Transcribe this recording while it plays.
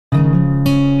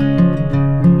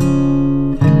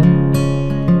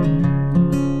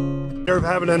of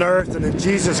heaven and earth, and in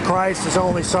Jesus Christ, his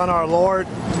only Son, our Lord,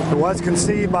 who was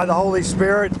conceived by the Holy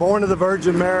Spirit, born of the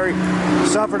Virgin Mary,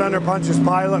 suffered under Pontius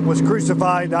Pilate, was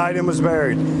crucified, died, and was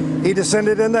buried. He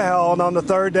descended into hell, and on the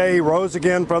third day he rose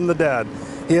again from the dead.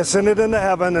 He ascended into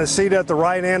heaven and is seated at the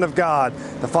right hand of God,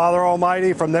 the Father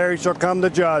Almighty. From there he shall come to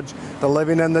judge the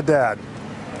living and the dead.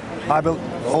 I believe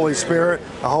in the Holy Spirit,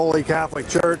 the Holy Catholic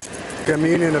Church,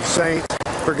 communion of saints,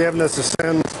 forgiveness of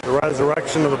sins, the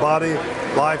resurrection of the body,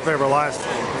 life everlasting.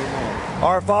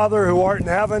 Our Father, who art in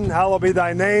heaven, hallowed be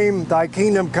thy name. Thy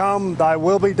kingdom come, thy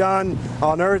will be done,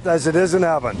 on earth as it is in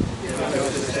heaven. Give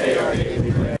us this day our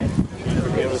daily bread, and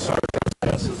forgive us our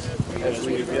trespasses, as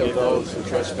we forgive those who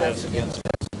trespass against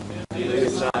us. And lead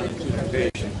us not into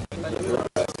temptation, but deliver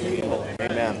us from evil.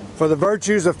 Amen. For the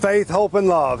virtues of faith, hope, and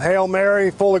love. Hail Mary,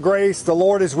 full of grace, the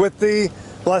Lord is with thee.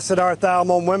 Blessed art thou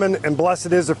among women, and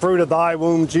blessed is the fruit of thy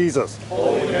womb, Jesus.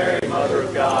 Holy Mary, Mother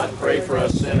of God, pray for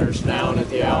us sinners now and at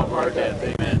the hour of our death.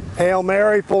 Amen. Hail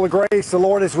Mary, full of grace, the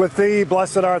Lord is with thee.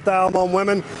 Blessed art thou among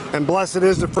women, and blessed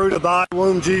is the fruit of thy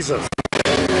womb, Jesus.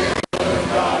 Mother of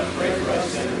God, pray for us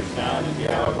sinners now and at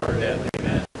the hour of our death.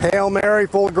 Amen. Hail Mary,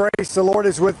 full of grace, the Lord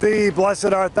is with thee.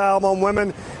 Blessed art thou among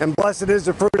women, and blessed is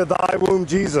the fruit of thy womb,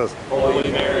 Jesus.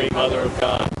 Holy Mary, Mother of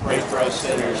God, pray for us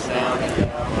sinners now and at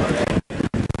the hour of our death.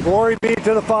 Glory be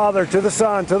to the Father, to the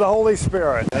Son, to the Holy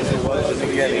Spirit. As it was in the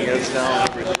beginning, is now,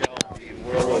 and ever shall be,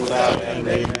 world without end.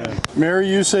 Amen. Mary,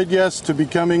 you said yes to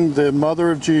becoming the mother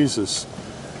of Jesus.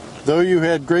 Though you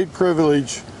had great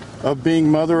privilege of being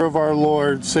mother of our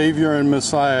Lord, Savior, and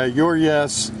Messiah, your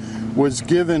yes was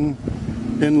given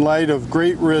in light of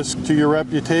great risk to your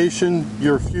reputation,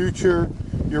 your future,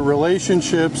 your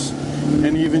relationships,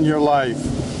 and even your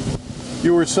life.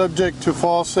 You were subject to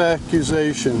false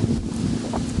accusation.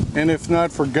 And if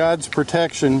not for God's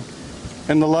protection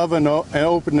and the love and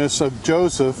openness of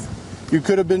Joseph, you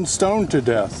could have been stoned to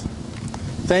death.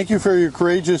 Thank you for your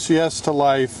courageous yes to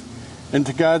life and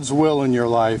to God's will in your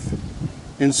life.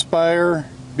 Inspire,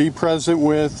 be present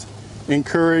with,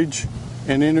 encourage,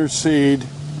 and intercede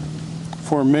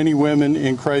for many women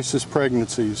in crisis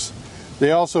pregnancies.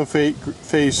 They also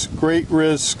face great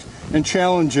risks and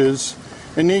challenges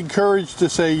and need courage to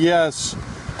say yes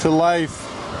to life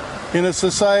in a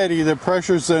society that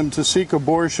pressures them to seek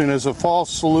abortion as a false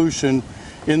solution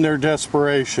in their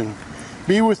desperation.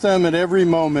 Be with them at every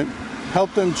moment,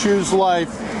 help them choose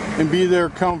life, and be their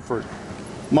comfort.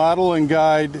 Model and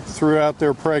guide throughout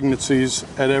their pregnancies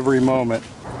at every moment.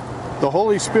 The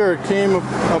Holy Spirit came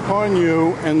upon you,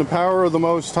 and the power of the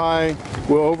Most High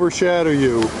will overshadow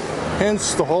you.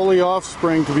 Hence, the holy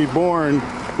offspring to be born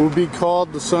will be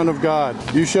called the Son of God.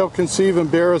 You shall conceive and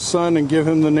bear a son and give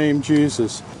him the name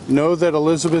Jesus. Know that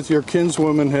Elizabeth, your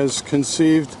kinswoman, has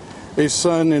conceived a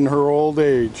son in her old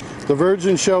age. The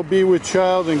virgin shall be with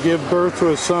child and give birth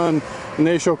to a son, and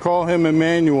they shall call him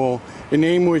Emmanuel, a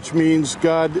name which means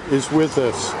God is with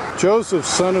us. Joseph,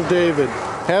 son of David,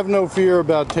 have no fear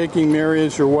about taking Mary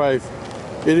as your wife.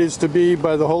 It is to be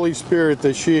by the Holy Spirit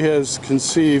that she has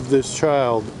conceived this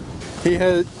child. He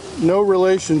had no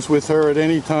relations with her at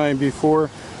any time before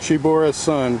she bore a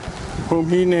son, whom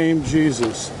he named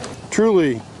Jesus.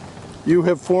 Truly, you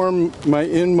have formed my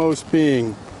inmost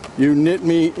being. You knit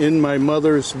me in my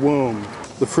mother's womb.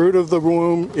 The fruit of the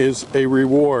womb is a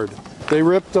reward. They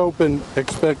ripped open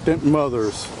expectant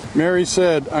mothers. Mary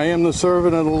said, I am the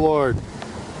servant of the Lord.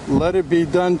 Let it be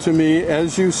done to me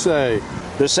as you say.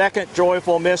 The second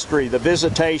joyful mystery, the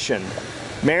visitation.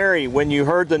 Mary, when you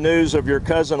heard the news of your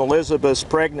cousin Elizabeth's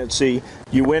pregnancy,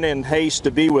 you went in haste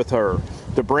to be with her,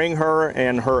 to bring her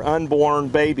and her unborn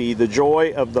baby the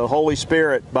joy of the Holy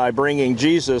Spirit by bringing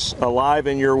Jesus alive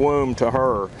in your womb to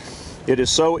her. It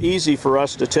is so easy for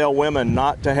us to tell women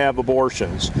not to have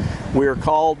abortions. We are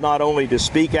called not only to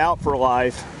speak out for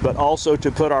life, but also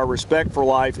to put our respect for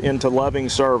life into loving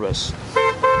service.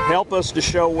 Help us to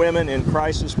show women in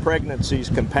crisis pregnancies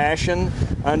compassion,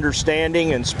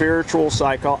 understanding, and spiritual,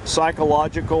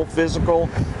 psychological, physical,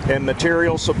 and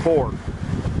material support.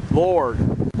 Lord,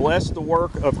 bless the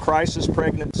work of crisis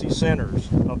pregnancy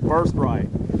centers, of Birthright,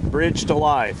 Bridge to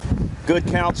Life, Good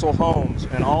Counsel Homes,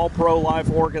 and all pro-life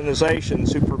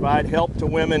organizations who provide help to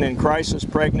women in crisis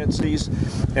pregnancies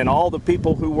and all the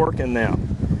people who work in them.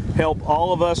 Help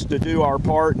all of us to do our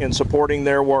part in supporting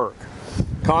their work.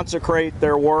 Consecrate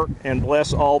their work and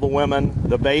bless all the women,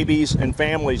 the babies, and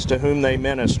families to whom they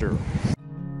minister.